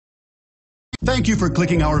Thank you for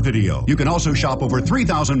clicking our video. You can also shop over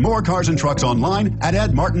 3,000 more cars and trucks online at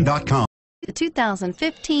edmartin.com. The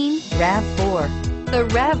 2015 RAV4. The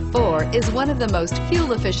RAV4 is one of the most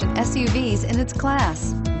fuel-efficient SUVs in its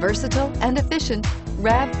class. Versatile and efficient,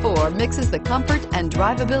 RAV4 mixes the comfort and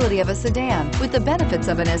drivability of a sedan with the benefits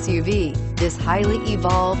of an SUV. This highly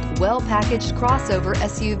evolved, well-packaged crossover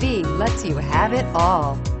SUV lets you have it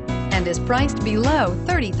all and is priced below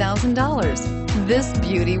 $30,000. This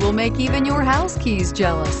beauty will make even your house keys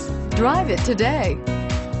jealous. Drive it today.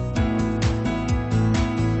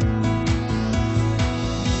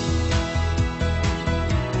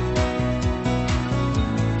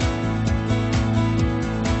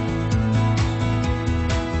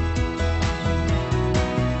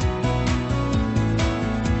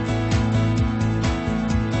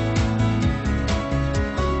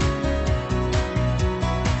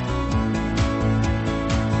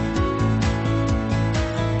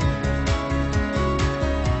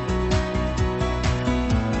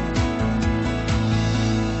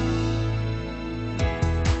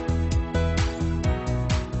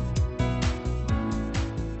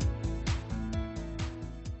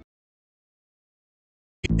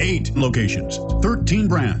 Eight locations, 13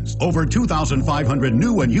 brands, over 2,500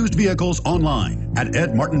 new and used vehicles online at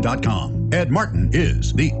edmartin.com. Ed Martin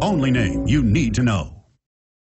is the only name you need to know.